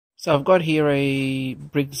So I've got here a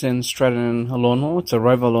Briggs and Stratton lawnmower. It's a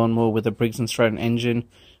rover lawnmower with a Briggs and Stratton engine,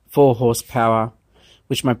 4 horsepower,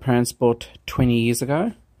 which my parents bought 20 years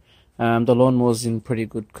ago. The lawnmower's in pretty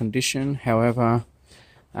good condition. However,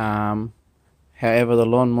 the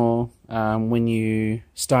lawnmower, when you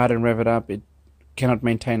start and rev it up, it cannot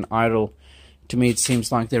maintain idle. To me, it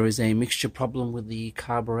seems like there is a mixture problem with the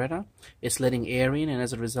carburetor. It's letting air in, and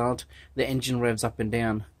as a result, the engine revs up and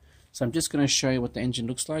down. So I'm just going to show you what the engine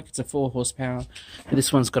looks like. It's a 4 horsepower.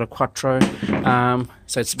 This one's got a quattro.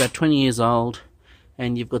 So it's about 20 years old.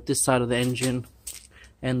 And you've got this side of the engine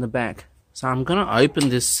and the back. So I'm going to open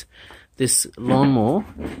this lawnmower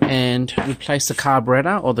and replace the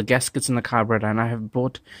carburetor or the gaskets in the carburetor. And I have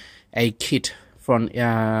bought a kit from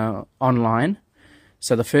online.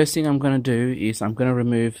 So the first thing I'm going to do is I'm going to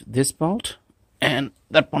remove this bolt and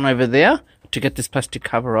that one over there to get this plastic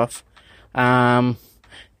cover off.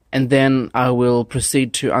 And then I will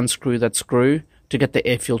proceed to unscrew that screw to get the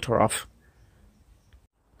air filter off.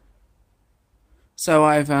 So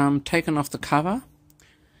I've taken off the cover.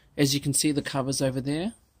 As you can see, the cover's over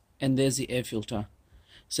there, and there's the air filter.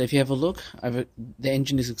 So if you have a look, the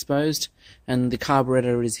engine is exposed and the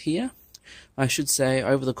carburetor is here. I should say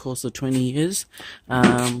over the course of 20 years,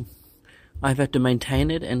 I've had to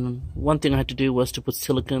maintain it, and one thing I had to do was to put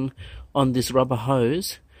silicone on this rubber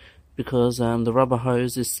hose, because the rubber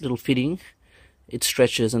hose, this little fitting, it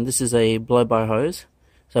stretches, and this is a blow-by hose.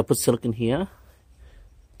 So I put silicone here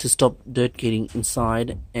to stop dirt getting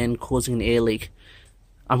inside and causing an air leak.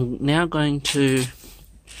 I'm now going to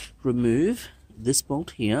remove this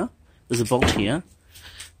bolt here. There's a bolt here,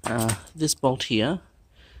 this bolt here,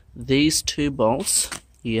 these 2 bolts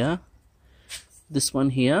here, this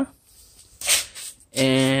one here,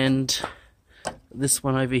 and this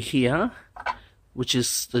one over here, which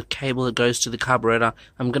is the cable that goes to the carburetor.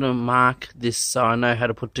 I'm going to mark this so I know how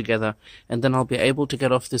to put together, and then I'll be able to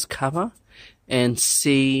get off this cover and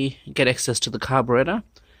get access to the carburetor,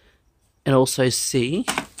 and also see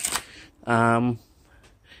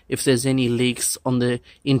if there's any leaks on the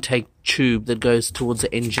intake tube that goes towards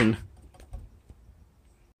the engine.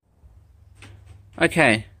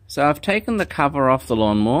 Okay, so I've taken the cover off the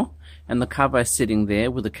lawnmower, and the cover is sitting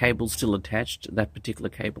there with the cable still attached, that particular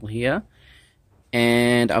cable here.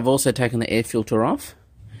 And I've also taken the air filter off.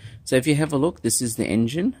 So if you have a look, this is the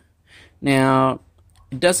engine. Now,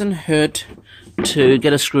 it doesn't hurt to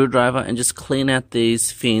get a screwdriver and just clean out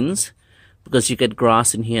these fins, because you get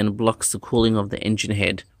grass in here and it blocks the cooling of the engine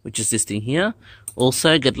head, which is this thing here.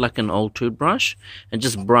 Also, get like an old toothbrush and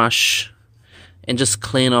just brush and just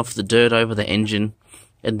clean off the dirt over the engine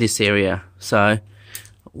in this area. So,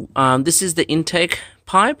 this is the intake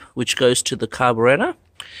pipe, which goes to the carburetor.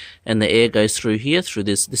 And the air goes through here, through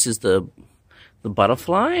this. This is the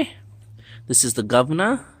butterfly. This is the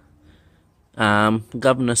governor.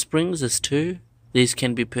 Governor springs, there's 2. These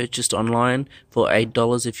can be purchased online for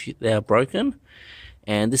 $8 if they are broken.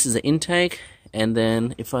 And this is the intake. And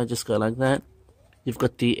then if I just go like that, you've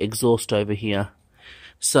got the exhaust over here.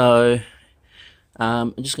 So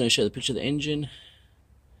I'm just going to show the picture of the engine.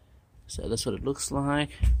 So that's what it looks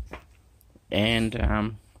like.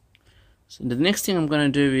 And so the next thing I'm going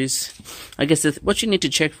to do is, I guess what you need to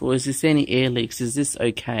check for is there any air leaks? Is this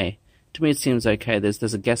okay? To me it seems okay.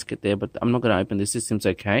 There's a gasket there, but I'm not going to open this. This seems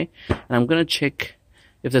okay. And I'm going to check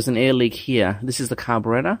if there's an air leak here. This is the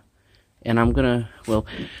carburetor. And I'm going to, well,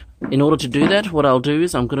 in order to do that, what I'll do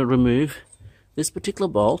is I'm going to remove this particular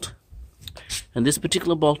bolt and this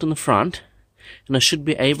particular bolt in the front. And I should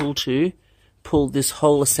be able to pull this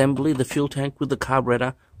whole assembly, the fuel tank with the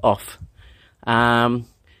carburetor, off.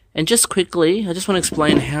 And just quickly, I just want to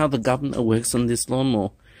explain how the governor works on this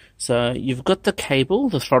lawnmower. So you've got the cable,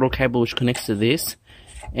 the throttle cable, which connects to this.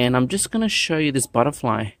 And I'm just going to show you this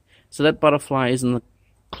butterfly. So that butterfly is in the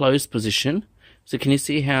closed position. So can you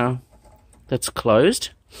see how that's closed?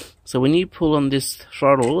 So when you pull on this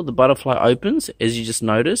throttle, the butterfly opens, as you just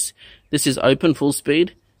noticed. This is open, full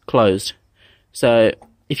speed, closed. So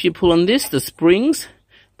if you pull on this, the springs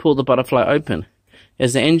pull the butterfly open.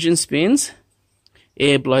 As the engine spins,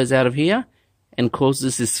 air blows out of here and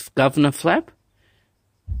causes this governor flap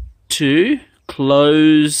to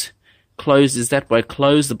close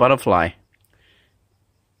the butterfly.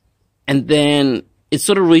 And then it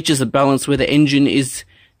sort of reaches a balance where the engine is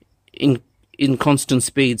in constant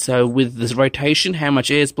speed. So with this rotation, how much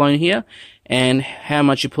air is blown here and how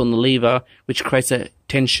much you pull on the lever, which creates a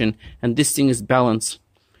tension, and this thing is balanced.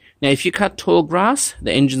 Now if you cut tall grass,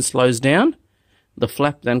 the engine slows down, the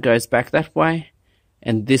flap then goes back that way,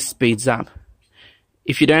 and this speeds up.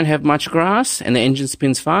 If you don't have much grass and the engine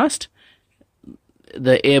spins fast,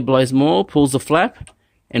 the air blows more, pulls the flap,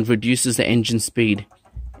 and reduces the engine speed.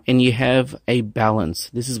 And you have a balance.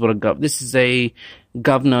 This is what I got. This is a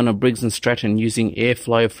governor on a Briggs and Stratton using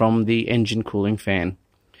airflow from the engine cooling fan.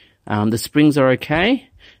 The springs are okay,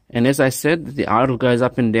 and as I said, the idle goes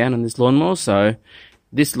up and down on this lawnmower, so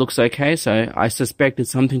this looks okay. So I suspect it's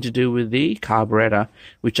something to do with the carburetor,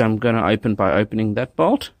 which I'm going to open by opening that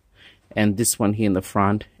bolt and this one here in the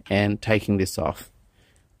front and taking this off.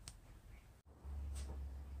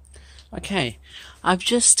 Okay, I've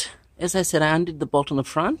just, as I said, I undid the bolt on the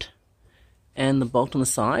front and the bolt on the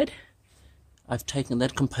side. I've taken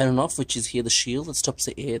that component off, which is here, the shield that stops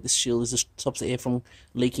the air. This shield stops the air from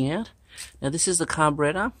leaking out. Now this is the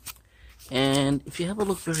carburetor, and if you have a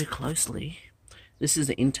look very closely, this is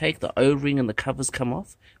the intake. The O-ring and the covers come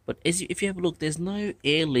off, but if you have a look, there's no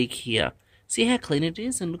air leak here. See how clean it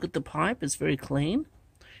is, and look at the pipe, it's very clean.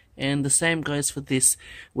 And the same goes for this,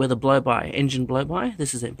 where the blow-by, engine blow-by.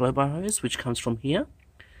 This is a blow-by hose, which comes from here.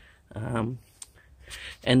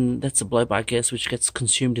 And that's a blow-by gas, which gets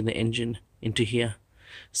consumed in the engine into here.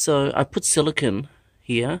 So I put silicone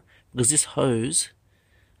here, because this hose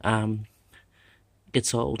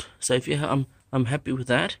gets old. So if you, I'm happy with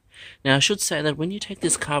that. Now I should say that when you take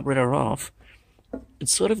this carburetor off, it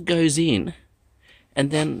sort of goes in,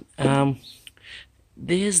 and then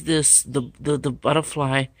there's this the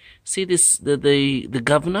butterfly. See this the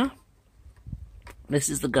governor. This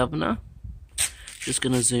is the governor. Just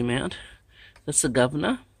gonna zoom out. That's the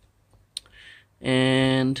governor,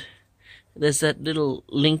 and there's that little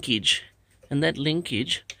linkage, and that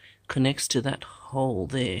linkage connects to that hole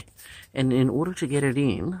there. And in order to get it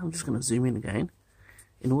in, I'm just gonna zoom in again.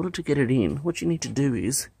 In order to get it in, what you need to do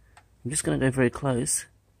is, I'm just gonna go very close.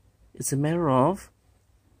 It's a matter of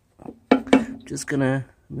just gonna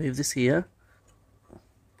move this here.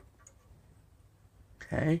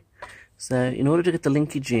 Okay, so in order to get the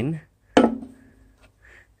linkage in,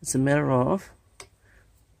 it's a matter of,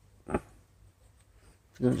 I'm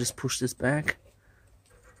gonna just push this back.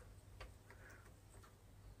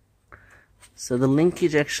 So the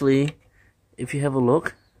linkage actually, if you have a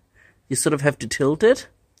look, you sort of have to tilt it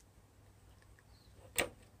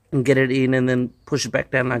and get it in, and then push it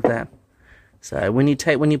back down like that. So when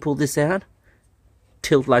you pull this out,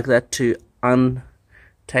 tilt like that to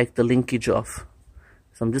take the linkage off.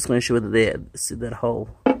 So I'm just going to show you there, see that hole.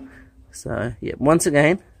 So yeah, once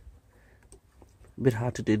again, a bit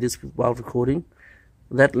hard to do this while recording.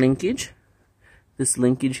 That linkage, this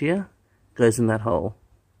linkage here, goes in that hole.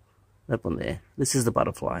 That one there. This is the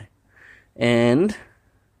butterfly. And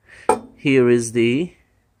here is the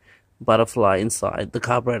butterfly inside the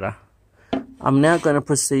carburetor. I'm now going to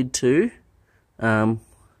proceed to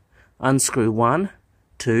unscrew 1,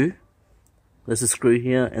 2. There's a screw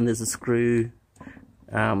here and there's a screw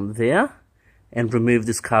there, and remove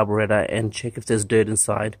this carburetor and check if there's dirt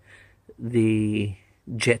inside the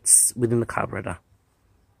jets within the carburetor.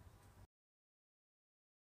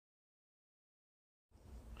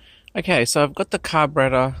 Okay, so I've got the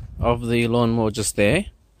carburetor of the lawnmower just there,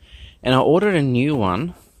 and I ordered a new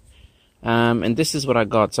one, and this is what I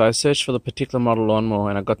got. So I searched for the particular model lawnmower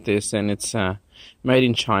and I got this, and it's made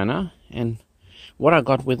in China. And what I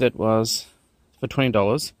got with it was, for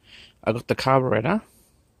 $20, I got the carburetor.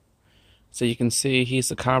 So you can see, here's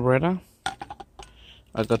the carburetor.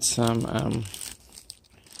 I got some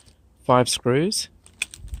 5 screws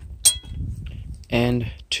and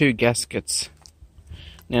 2 gaskets.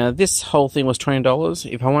 Now this whole thing was $20.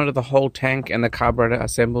 If I wanted the whole tank and the carburetor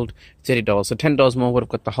assembled, $30. So $10 more would have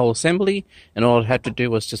got the whole assembly, and all I had to do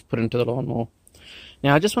was just put it into the lawnmower.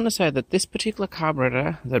 Now I just want to say that this particular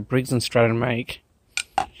carburetor that Briggs and Stratton make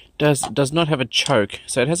does not have a choke.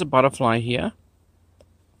 So it has a butterfly here,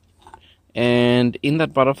 and in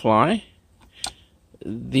that butterfly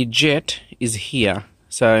the jet is here.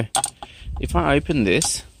 So if I open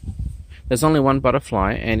this, there's only one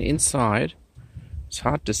butterfly, and inside, it's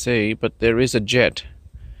hard to see, but there is a jet,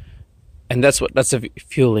 and that's the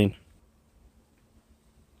fuel in.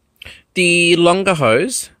 The longer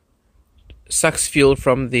hose sucks fuel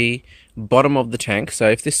from the bottom of the tank. So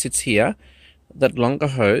if this sits here, that longer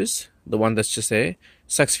hose, the one that's just there,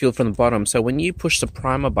 sucks fuel from the bottom. So when you push the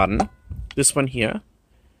primer button, this one here,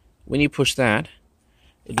 when you push that,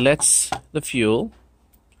 it lets the fuel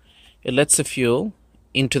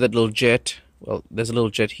into that little jet. Well, there's a little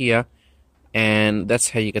jet here, and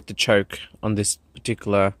that's how you get the choke on this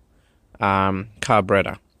particular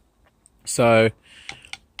carburetor. So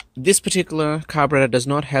this particular carburetor does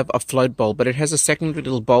not have a float bowl, but it has a secondary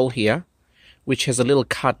little bowl here, which has a little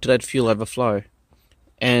cut to let fuel overflow.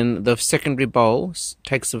 And the secondary bowl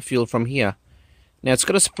takes the fuel from here. Now it's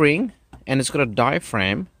got a spring, and it's got a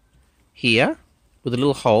diaphragm here, with a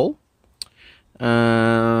little hole.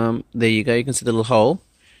 There you go, you can see the little hole,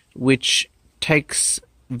 which takes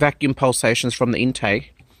vacuum pulsations from the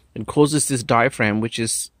intake and causes this diaphragm, which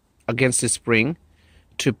is against this spring,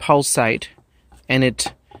 to pulsate, and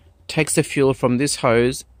it takes the fuel from this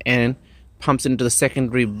hose and pumps into the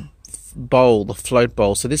secondary bowl, the float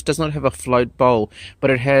bowl. So this does not have a float bowl, but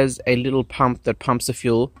it has a little pump that pumps the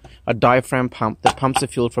fuel, a diaphragm pump that pumps the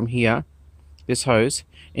fuel from here, this hose,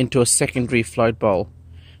 into a secondary float bowl.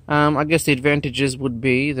 I guess the advantages would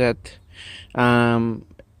be that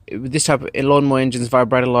this type of lawnmower engines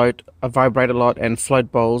vibrate a lot, and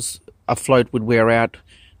float bowls, a float would wear out.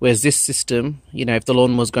 Whereas this system, you know, if the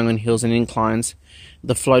lawnmower's going on hills and inclines,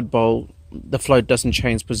 the float doesn't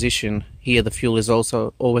change position. Here, the fuel is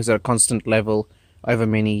also always at a constant level over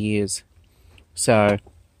many years. So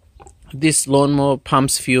this lawnmower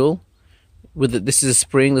pumps fuel with it. This is a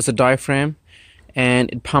spring. There's a diaphragm, and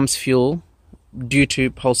it pumps fuel due to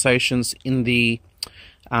pulsations in the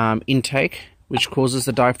intake, which causes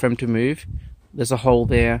the diaphragm to move. There's a hole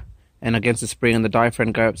there, and against the spring, and the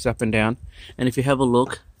diaphragm goes up and down. And if you have a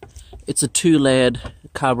look, it's a 2-layered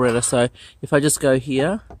carburetor. So if I just go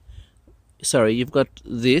here, sorry, you've got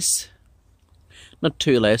this, not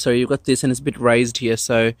 2 layers, sorry, you've got this, and it's a bit raised here.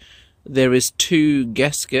 So there is 2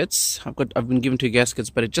 gaskets. I've been given 2 gaskets,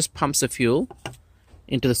 but it just pumps the fuel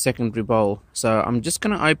into the secondary bowl. So I'm just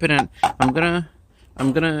going to open it. I'm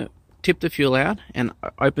gonna tip the fuel out and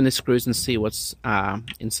open the screws and see what's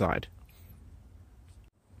inside.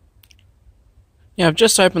 Yeah, I've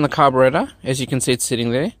just opened the carburetor. As you can see, it's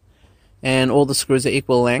sitting there, and all the screws are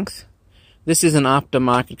equal length. This is an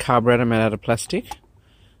aftermarket carburetor made out of plastic.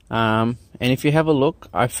 And if you have a look,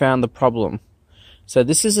 I found the problem. So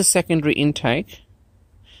this is a secondary intake,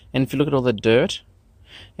 and if you look at all the dirt,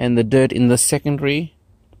 and the dirt in the secondary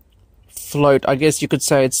float, I guess you could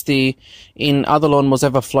say it's in other lawnmowers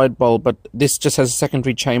have a float bowl, but this just has a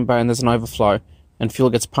secondary chamber, and there's an overflow, and fuel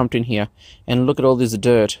gets pumped in here. And look at all this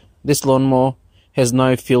dirt. This lawnmower has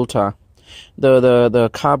no filter. The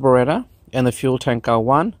carburetor and the fuel tank are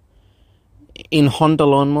one. In Honda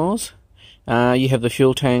lawnmowers, you have the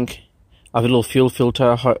fuel tank, a little fuel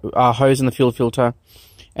filter, hose in the fuel filter,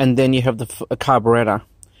 and then you have the carburetor.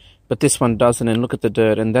 But this one doesn't, and look at the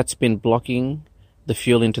dirt, and that's been blocking the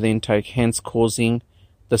fuel into the intake, hence causing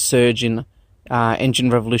the surge in engine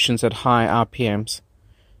revolutions at high RPMs.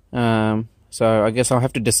 So I guess I'll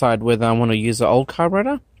have to decide whether I want to use the old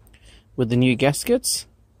carburetor with the new gaskets,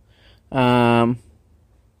 or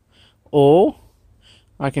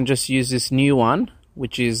I can just use this new one,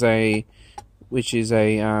 which is a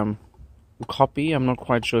copy. I'm not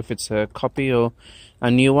quite sure if it's a copy or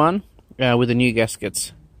a new one with the new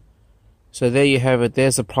gaskets. So there you have it.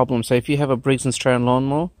 There's a problem. So if you have a Briggs and Stratton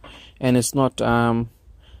lawnmower and it's not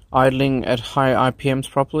idling at high RPMs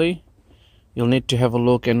properly, you'll need to have a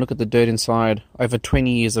look and look at the dirt inside over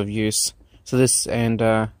 20 years of use. So this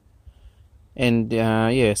yeah,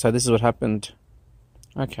 so this is what happened.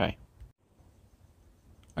 Okay,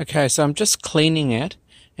 so I'm just cleaning it,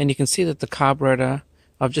 and you can see that the carburetor,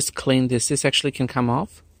 I've just cleaned this. This actually can come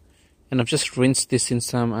off, and I've just rinsed this in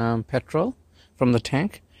some petrol from the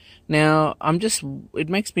tank. Now, it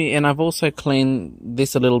makes me, and I've also cleaned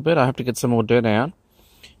this a little bit. I have to get some more dirt out,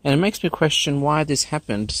 and it makes me question why this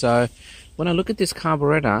happened. So when I look at this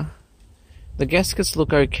carburetor, the gaskets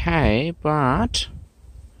look okay, but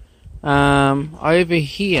over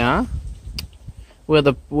here, where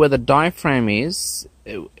the diaphragm is,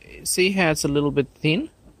 see how it's a little bit thin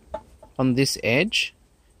on this edge,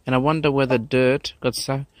 and I wonder whether dirt got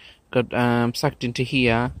sucked into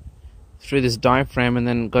here through this diaphragm and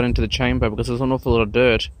then got into the chamber, because there's an awful lot of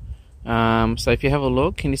dirt. So if you have a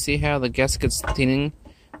look, can you see how the gasket's thinning?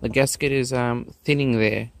 The gasket is thinning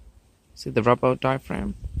there. See the rubber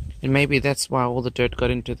diaphragm? And maybe that's why all the dirt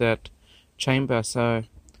got into that chamber. So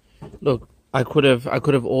look, I could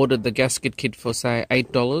have ordered the gasket kit for say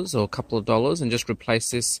 $8 or a couple of dollars and just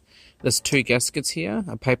replace this. There's 2 gaskets here,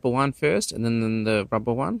 a paper one first, and then the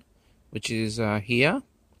rubber one, which is here,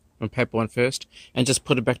 and paper one first, and just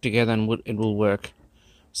put it back together, and it will work.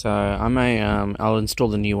 So I may I'll install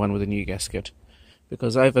the new one with a new gasket,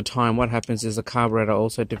 because over time what happens is the carburetor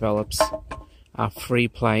also develops free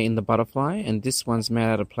play in the butterfly, and this one's made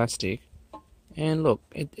out of plastic. And look,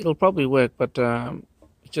 it'll probably work, but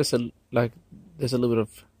it's just like there's a little bit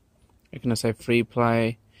of, how can I say, free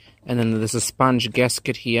play, and then there's a sponge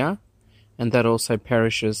gasket here, and that also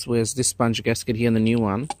perishes. Whereas this sponge gasket here in the new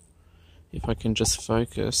one, if I can just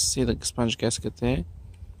focus, see the sponge gasket there?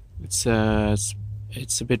 It's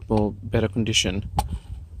a bit more better condition.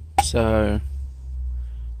 So,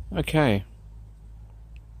 okay.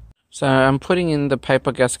 So I'm putting in the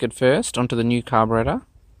paper gasket first onto the new carburetor,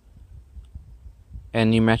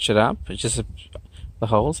 and you match it up. It's just the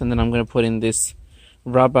holes, and then I'm going to put in this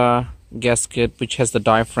rubber gasket which has the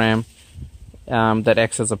diaphragm that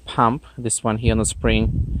acts as a pump, this one here on the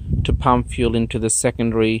spring, to pump fuel into the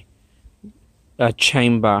secondary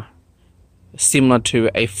chamber, similar to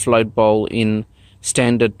a float bowl in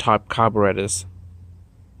standard type carburetors.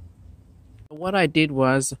 What I did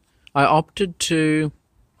was I opted to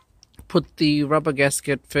put the rubber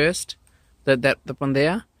gasket first, that one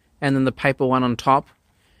there, and then the paper one on top,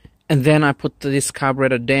 and then I put this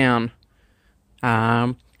carburetor down.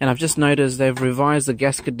 And I've just noticed they've revised the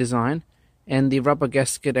gasket design, and the rubber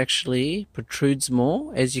gasket actually protrudes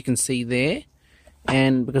more, as you can see there,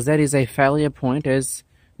 and because that is a failure point as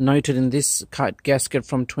noted in this gasket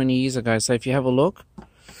from 20 years ago. So if you have a look,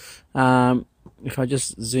 if I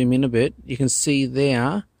just zoom in a bit, you can see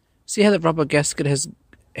there, see how the rubber gasket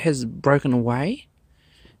has broken away,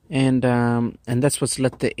 and that's what's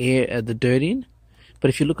let the dirt in. But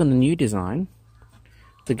if you look on the new design,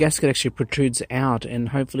 the gasket actually protrudes out, and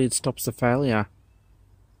hopefully it stops the failure.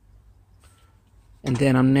 And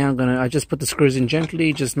then I just put the screws in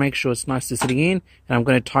gently, just make sure it's nicely sitting in, and I'm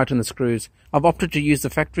going to tighten the screws. I've opted to use the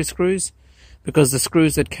factory screws because the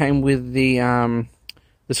screws that came with the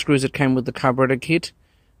carburetor kit,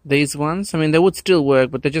 these ones, I mean, they would still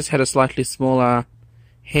work, but they just had a slightly smaller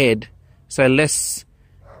head, so less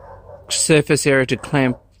surface area to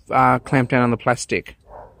clamp down on the plastic.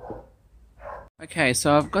 Okay,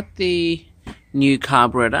 so I've got the new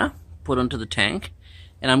carburetor put onto the tank,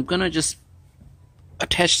 and I'm gonna just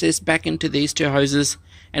attach this back into these two hoses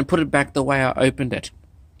and put it back the way I opened it.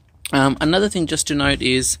 Another thing just to note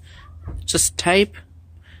is just tape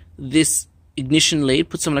this ignition lead,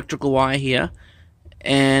 put some electrical wire here,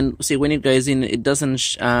 and see when it goes in, it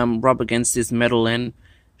doesn't rub against this metal and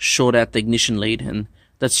short out the ignition lead, and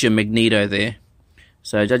that's your magneto there.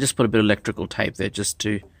 So I just put a bit of electrical tape there just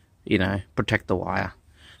to, protect the wire.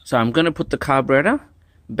 So I'm going to put the carburetor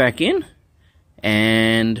back in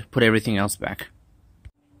and put everything else back.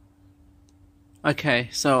 Okay,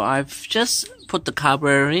 so I've just put the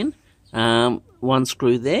carburetor in, one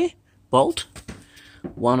screw there, bolt,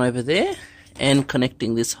 one over there, and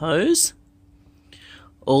connecting this hose.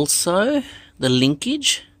 Also, the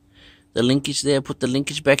linkage there, put the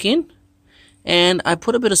linkage back in, and I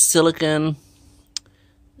put a bit of silicone,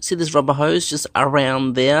 see this rubber hose just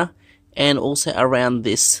around there, and also around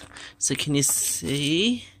this. So can you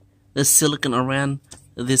see the silicone around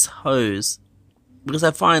this hose? Because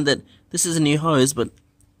I find that this is a new hose, but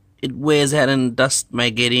it wears out and dust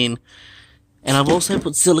may get in. And I've also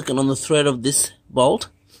put silicone on the thread of this bolt,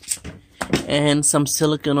 and some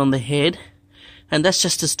silicone on the head, and that's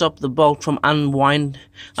just to stop the bolt from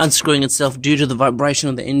unscrewing itself due to the vibration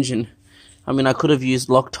of the engine. I mean, I could have used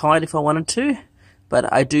Loctite if I wanted to,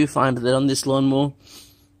 but I do find that on this lawnmower,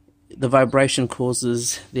 the vibration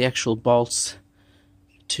causes the actual bolts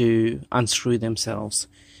to unscrew themselves.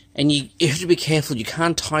 And you have to be careful, you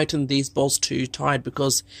can't tighten these bolts too tight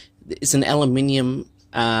because it's an aluminium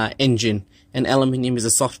engine, and aluminium is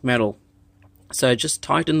a soft metal. So just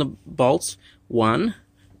tighten the bolts, one,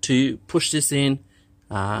 to push this in,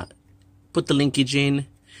 put the linkage in,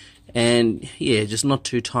 and yeah, just not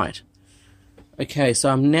too tight. Okay, so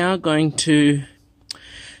I'm now going to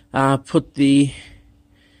put the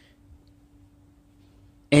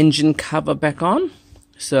engine cover back on.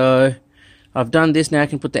 So I've done this, now I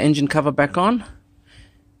can put the engine cover back on.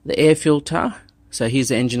 The air filter, so here's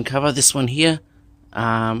the engine cover, this one here.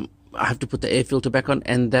 I have to put the air filter back on,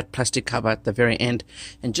 and that plastic cover at the very end.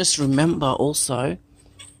 And just remember also,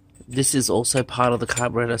 this is also part of the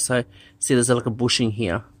carburetor, so see there's like a bushing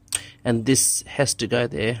here, and this has to go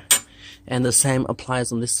there. And the same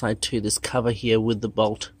applies on this side too, this cover here with the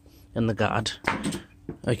bolt and the guard.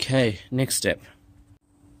 Okay, next step.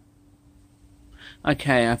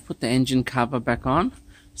 Okay, I've put the engine cover back on,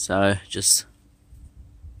 so just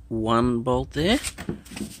one bolt there,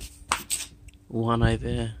 one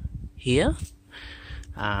over here,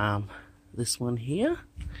 this one here,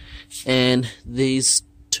 and these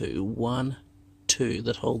two, 1, 2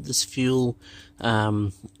 that hold this fuel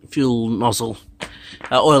nozzle,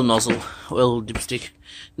 oil dipstick.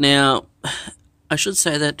 Now, I should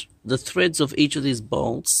say that the threads of each of these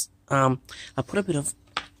bolts, I put a bit of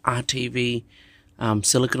RTV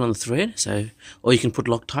silicone on the thread, so, or you can put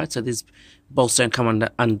Loctite so these bolts don't come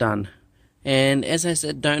undone. And as I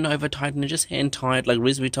said, don't over tighten it, just hand tight, like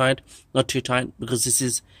reasonably tight, not too tight, because this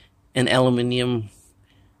is an aluminium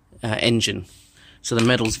engine, so the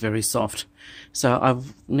metal's very soft. So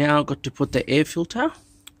I've now got to put the air filter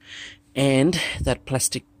and that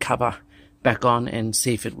plastic cover back on and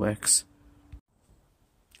see if it works.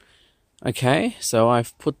 Okay, so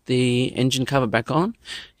I've put the engine cover back on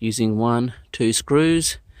using 1-2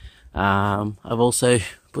 screws. I've also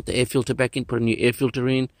put the air filter back in, put a new air filter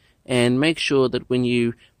in, and make sure that when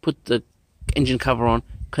you put the engine cover on,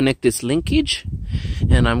 connect this linkage.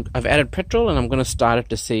 And I've added petrol, and I'm going to start it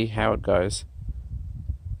to see how it goes.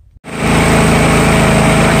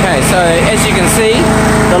 Okay, so as you can see,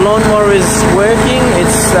 the lawnmower is working.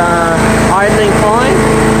 It's idling fine,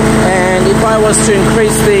 and if I was to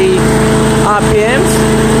increase the RPMs,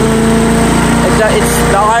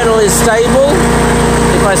 the idle is stable.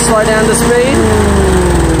 If I slow down the speed,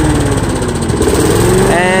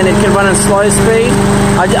 and it can run at slow speed.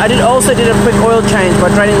 I also did a quick oil change by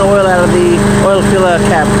draining the oil out of the oil filler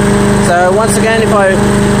cap. So once again,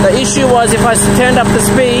 the issue was if I turned up the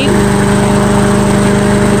speed,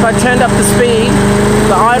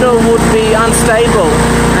 the idle would be unstable,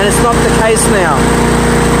 and it's not the case now.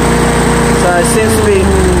 So it seems to be.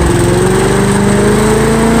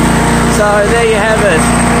 So there you